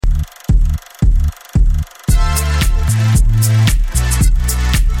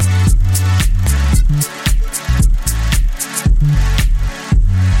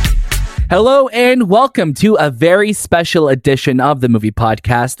Hello and welcome to a very special edition of the Movie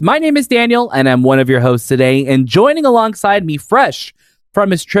Podcast. My name is Daniel and I'm one of your hosts today. And joining alongside me fresh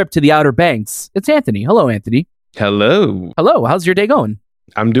from his trip to the Outer Banks, it's Anthony. Hello, Anthony. Hello. Hello. How's your day going?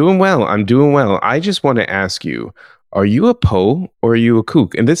 I'm doing well. I just want to ask you, are you a Poe or are you a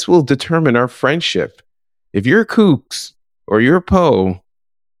kook? And this will determine our friendship. If you're a kooks or you're a Poe,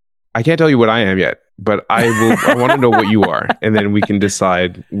 I can't tell you what I am yet, but I want to know what you are, and then we can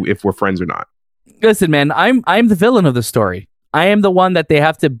decide if we're friends or not. Listen, man, I'm the villain of the story. I am the one that they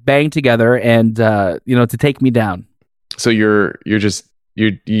have to bang together and to take me down. So you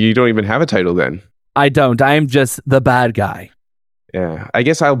don't even have a title then. I don't. I am just the bad guy. Yeah, I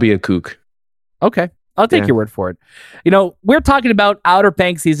guess I'll be a kook. Okay. I'll take your word for it. We're talking about Outer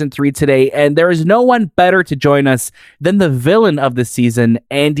Banks Season 3 today, and there is no one better to join us than the villain of the season,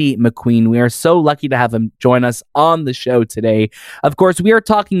 Andy McQueen. We are so lucky to have him join us on the show today. Of course, we are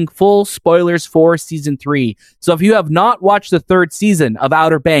talking full spoilers for Season 3. So if you have not watched the third season of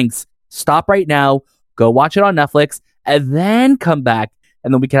Outer Banks, stop right now, go watch it on Netflix, and then come back,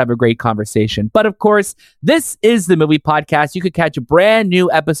 and then we can have a great conversation. But of course, this is the Movie Podcast. You could catch brand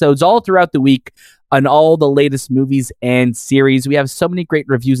new episodes all throughout the week on all the latest movies and series. We have so many great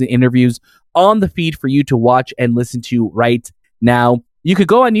reviews and interviews on the feed for you to watch and listen to right now. You could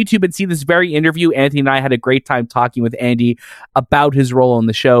go on YouTube and see this very interview. Anthony and I had a great time talking with Andy about his role on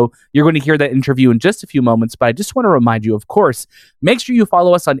the show. You're going to hear that interview in just a few moments, but I just want to remind you, of course, make sure you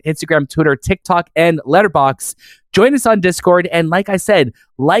follow us on Instagram, Twitter, TikTok, and Letterboxd. Join us on Discord, and like I said,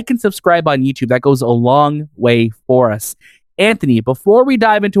 like and subscribe on YouTube. That goes a long way for us. Anthony, before we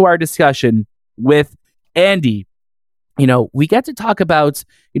dive into our discussion with Andy, we get to talk about,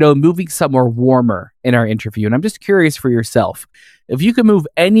 moving somewhere warmer in our interview. And I'm just curious for yourself, if you could move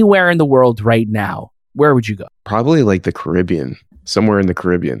anywhere in the world right now, where would you go? Probably like the Caribbean, somewhere in the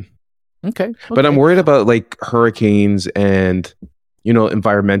Caribbean. Okay. But I'm worried about like hurricanes and,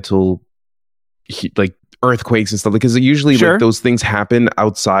 environmental, like earthquakes and stuff, because usually like those things happen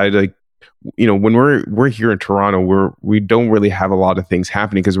outside, like, when we're here in Toronto, we don't really have a lot of things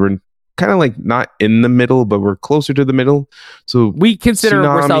happening because we're kind of like not in the middle, but we're closer to the middle. So we consider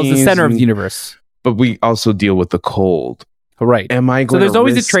ourselves the center of the universe. But we also deal with the cold. Right. So there's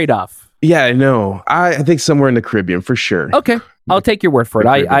always a trade-off. Yeah, I know. I think somewhere in the Caribbean for sure. Okay. I'll take your word for it.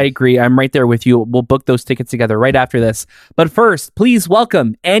 I agree. I'm right there with you. We'll book those tickets together right after this. But first, please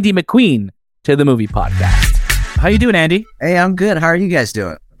welcome Andy McQueen to the Movie Podcast. How you doing, Andy? Hey, I'm good. How are you guys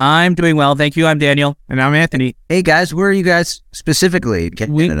doing? I'm doing well, thank you. I'm Daniel. And I'm Anthony. Hey guys, where are you guys specifically in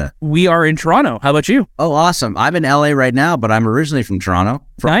Canada? We are in Toronto. How about you? Oh, awesome. I'm in LA right now, but I'm originally from Toronto.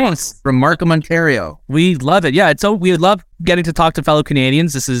 From Markham, Ontario. We love it. Yeah, we love getting to talk to fellow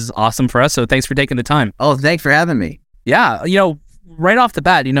Canadians. This is awesome for us, so thanks for taking the time. Oh, thanks for having me. Yeah, right off the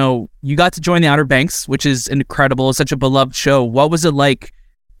bat, you got to join the Outer Banks, which is incredible. It's such a beloved show. What was it like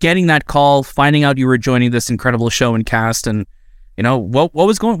getting that call, finding out you were joining this incredible show and cast, and what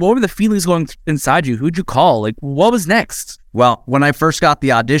were the feelings going inside you? Who'd you call? Like, what was next? Well, when I first got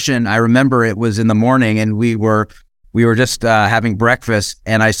the audition, I remember it was in the morning and we were just having breakfast,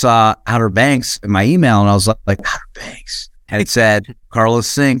 and I saw Outer Banks in my email, and I was like, Outer Banks. And it said, Carlos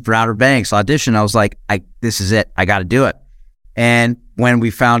Singh for Outer Banks audition. I was like, this is it. I got to do it. And when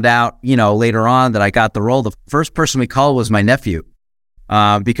we found out, later on that I got the role, the first person we called was my nephew,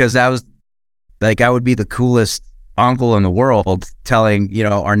 because that was like, I would be the coolest uncle in the world telling,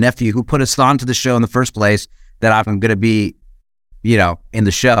 our nephew who put us onto the show in the first place that I'm going to be, in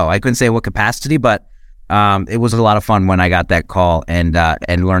the show. I couldn't say what capacity, but it was a lot of fun when I got that call and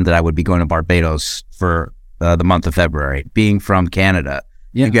learned that I would be going to Barbados for the month of February. Being from Canada,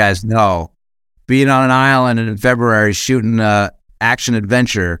 you guys know, being on an island in February shooting action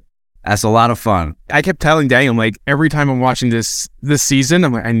adventure, that's a lot of fun. I kept telling Daniel, like, every time I'm watching this season,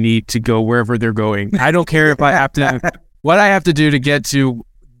 I'm like, I need to go wherever they're going. I don't care if I have to, what I have to do to get to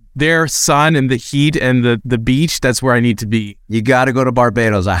their sun and the heat and the beach. That's where I need to be. You got to go to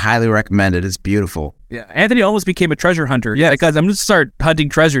Barbados. I highly recommend it. It's beautiful. Yeah, Anthony almost became a treasure hunter. Yeah, because I'm going to start hunting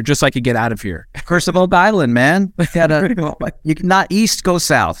treasure just so I could get out of here. Curse of Oak Island, man. You can not east, go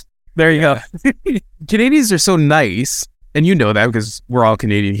south. There you go. Canadians are so nice. And you know that because we're all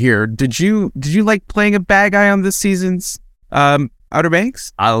Canadian here. Did you like playing a bad guy on this season's Outer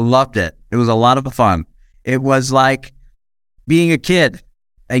Banks? I loved it. It was a lot of fun. It was like being a kid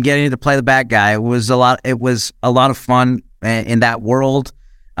and getting to play the bad guy. It was a lot of fun in that world.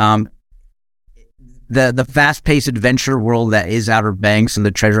 The fast-paced adventure world that is Outer Banks and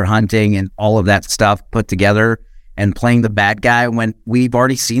the treasure hunting and all of that stuff put together, and playing the bad guy when we've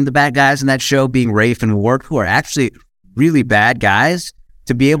already seen the bad guys in that show being Rafe and Ward, who are actually really bad guys,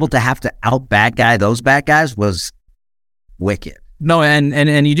 to be able to have to out bad guy those bad guys was wicked. No,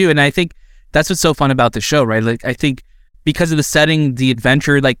 and you do, and I think that's what's so fun about the show, right? Like, I think because of the setting, the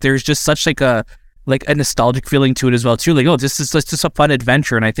adventure, like there's just such like a nostalgic feeling to it as well too. Like, oh, this is just a fun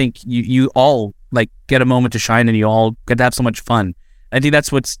adventure, and I think you all like get a moment to shine, and you all get to have so much fun. I think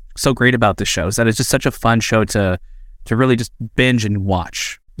that's what's so great about this show, is that it's just such a fun show to really just binge and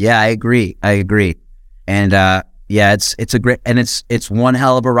watch. Yeah, I agree. And yeah, it's a great, and it's one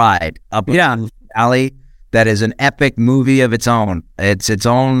hell of a ride up the valley. That is an epic movie of its own. It's its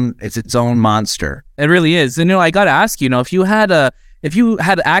own monster. It really is. And I got to ask you, if you had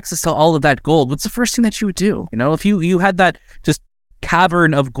access to all of that gold, what's the first thing that you would do? If you had that just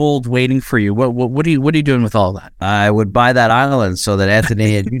cavern of gold waiting for you, what are you doing with all that? I would buy that island so that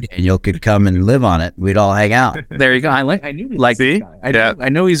Anthony and you, Daniel, could come and live on it. We'd all hang out. There you go. I knew you liked this guy. I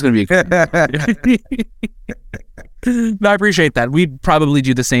know he's going to be No, I appreciate that. We'd probably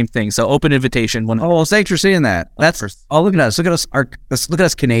do the same thing. So open invitation. Oh, well, thanks for seeing that. Look at us. Look at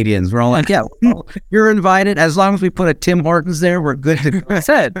us Canadians. We're all like, yeah, well, you're invited. As long as we put a Tim Hortons there, we're good to go. That's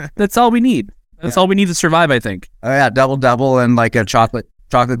it. That's all we need. That's all we need to survive, I think. Oh yeah, double and like a chocolate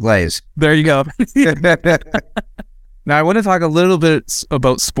glaze. There you go. Now, I want to talk a little bit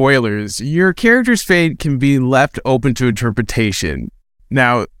about spoilers. Your character's fate can be left open to interpretation.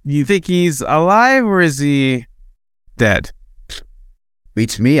 Now, you think he's alive or is he dead?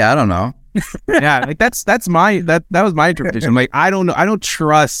 Beats me. I don't know. Yeah, like that was my interpretation. I'm like, I don't know. I don't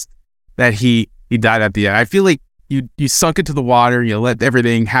trust that he died at the end. I feel like you sunk into the water. You let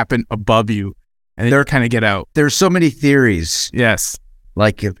everything happen above you, and then you kind of get out. There's so many theories. Yes,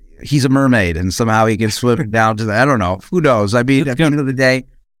 like if he's a mermaid and somehow he can swim down to the. I don't know. Who knows? I mean, at the end of the day,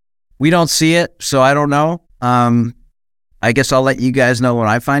 we don't see it, so I don't know. I guess I'll let you guys know when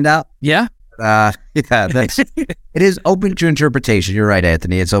I find out. Yeah. It is open to interpretation. You're right,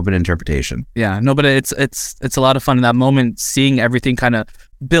 Anthony. It's open interpretation. Yeah, no, but it's a lot of fun in that moment, seeing everything kind of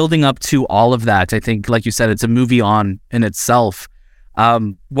building up to all of that. I think, like you said, it's a movie in itself.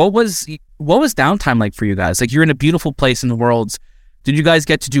 What was downtime like for you guys? Like, you're in a beautiful place in the world. Did you guys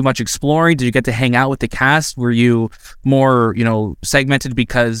get to do much exploring? Did you get to hang out with the cast? Were you more, segmented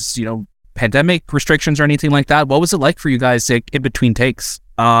because, pandemic restrictions or anything like that? What was it like for you guys in between takes?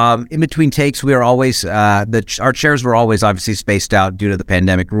 In between takes, we were always our chairs were always obviously spaced out due to the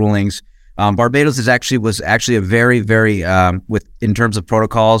pandemic rulings. Barbados was actually a very, very in terms of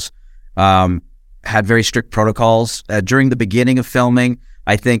protocols, had very strict protocols during the beginning of filming.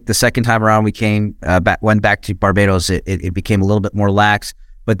 I think the second time around we went back to Barbados, it became a little bit more lax.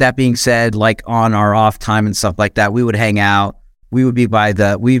 But that being said, like on our off time and stuff like that, we would hang out. We'd be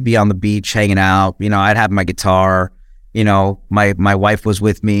on the beach hanging out. I'd have my guitar. My wife was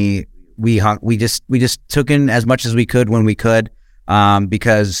with me. We just took in as much as we could when we could,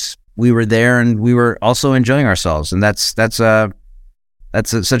 because we were there and we were also enjoying ourselves. And that's such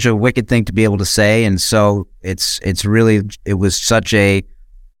a wicked thing to be able to say. And so it was such a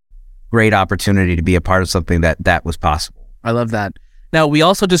great opportunity to be a part of something that was possible. I love that. Now, we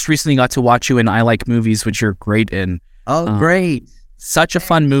also just recently got to watch you in I Like Movies, which you're great in. Oh, great. Such a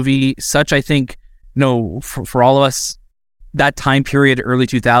fun movie. Such, I think, for all of us, that time period, early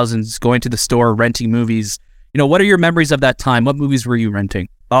 2000s, going to the store, renting movies. What are your memories of that time? What movies were you renting?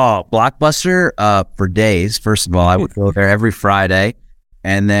 Oh, Blockbuster for days. First of all, I would go there every Friday.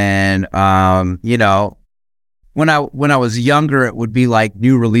 And then, when I was younger, it would be like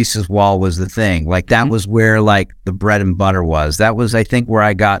new releases wall was the thing. Like that was where like the bread and butter was. That was, I think, where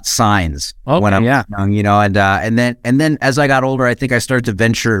I got Signs when I was young, and then as I got older, I think I started to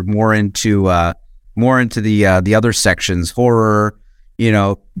venture more into the other sections, horror,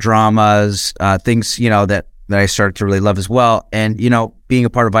 dramas, things, that I started to really love as well. And, being a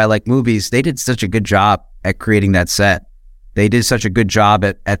part of I Like Movies, they did such a good job at creating that set. They did such a good job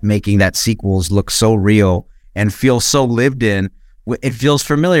at making that sequels look so real and feel so lived in. It feels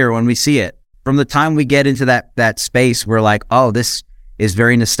familiar when we see it. From the time we get into that space, we're like, oh, this is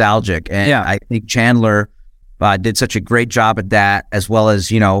very nostalgic. And I think Chandler did such a great job at that, as well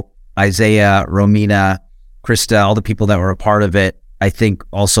as, Isaiah, Romina, Krista, all the people that were a part of it, I think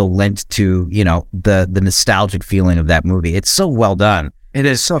also lent to, the nostalgic feeling of that movie. It's so well done. It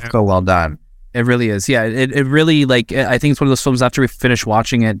is so well done. It really is. Yeah. It really, like, I think it's one of those films after we finish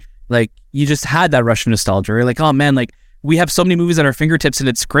watching it, like, you just had that rush of nostalgia. You're like, oh man, like, we have so many movies at our fingertips and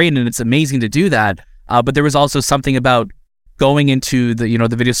it's great and it's amazing to do that. But there was also something about going into the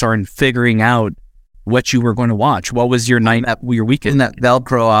video store and figuring out what you were going to watch. What was your night, your weekend? That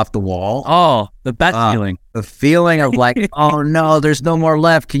Velcro off the wall. Oh, the best feeling. The feeling of like, oh no, there's no more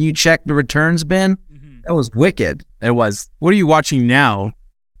left. Can you check the returns bin? That was wicked. It was. What are you watching now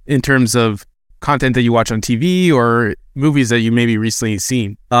in terms of content that you watch on TV or movies that you maybe recently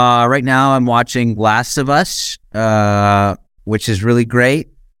seen? Right now I'm watching Last of Us, which is really great.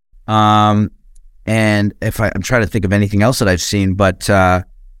 And if I'm trying to think of anything else that I've seen, but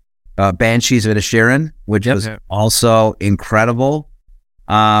Banshees of Inisherin, which was also incredible.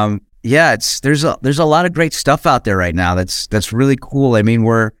 There's a lot of great stuff out there right now. That's really cool. I mean,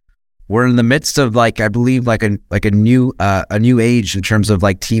 we're in the midst of I believe a new age in terms of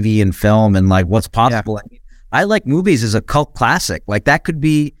TV and film and what's possible. Yeah. I like movies as a cult classic. That could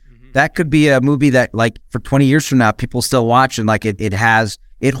be a movie that for 20 years from now people still watch and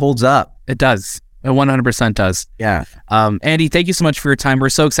it holds up. It does. It 100% does. Yeah. Andy, thank you so much for your time. We're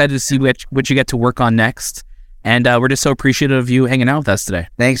so excited to see what you get to work on next. And we're just so appreciative of you hanging out with us today.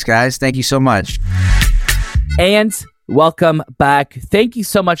 Thanks, guys. Thank you so much. And welcome back. Thank you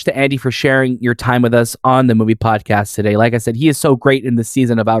so much to Andy for sharing your time with us on the movie podcast today. Like I said, he is so great in this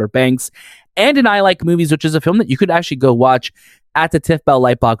season of Outer Banks. And I Like Movies, which is a film that you could actually go watch at the TIFF Bell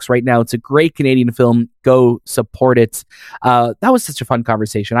Lightbox right now. It's a great Canadian film. Go support it. That was such a fun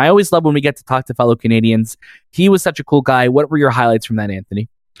conversation. I always love when we get to talk to fellow Canadians. He was such a cool guy. What were your highlights from that, Anthony?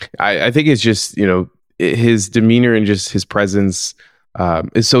 I think it's just, his demeanor and just his presence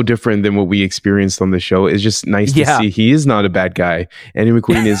is so different than what we experienced on the show. It's just nice to see he is not a bad guy. Andy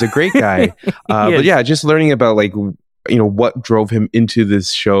McQueen is a great guy. But yeah, just learning about what drove him into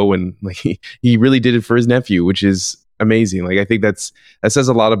this show, and he really did it for his nephew, which is amazing. I think that says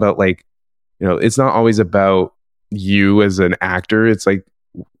a lot about it's not always about you as an actor. It's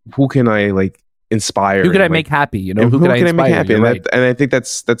who can I inspire? Who can I make happy? Who can I make happy? And I think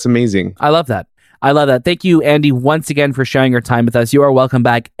that's amazing. I love that. Thank you, Andy, once again for sharing your time with us. You are welcome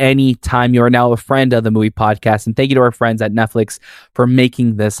back anytime. You are now a friend of the movie podcast. And thank you to our friends at Netflix for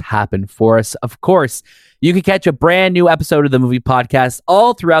making this happen for us. Of course, you can catch a brand new episode of the movie podcast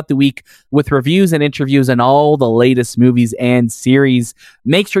all throughout the week with reviews and interviews and all the latest movies and series.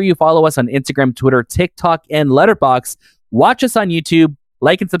 Make sure you follow us on Instagram, Twitter, TikTok, and Letterboxd. Watch us on YouTube.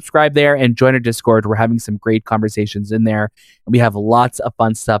 Like and subscribe there and join our Discord. We're having some great conversations in there. And we have lots of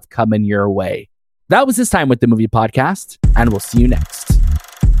fun stuff coming your way. That was this time with the movie podcast, and we'll see you next.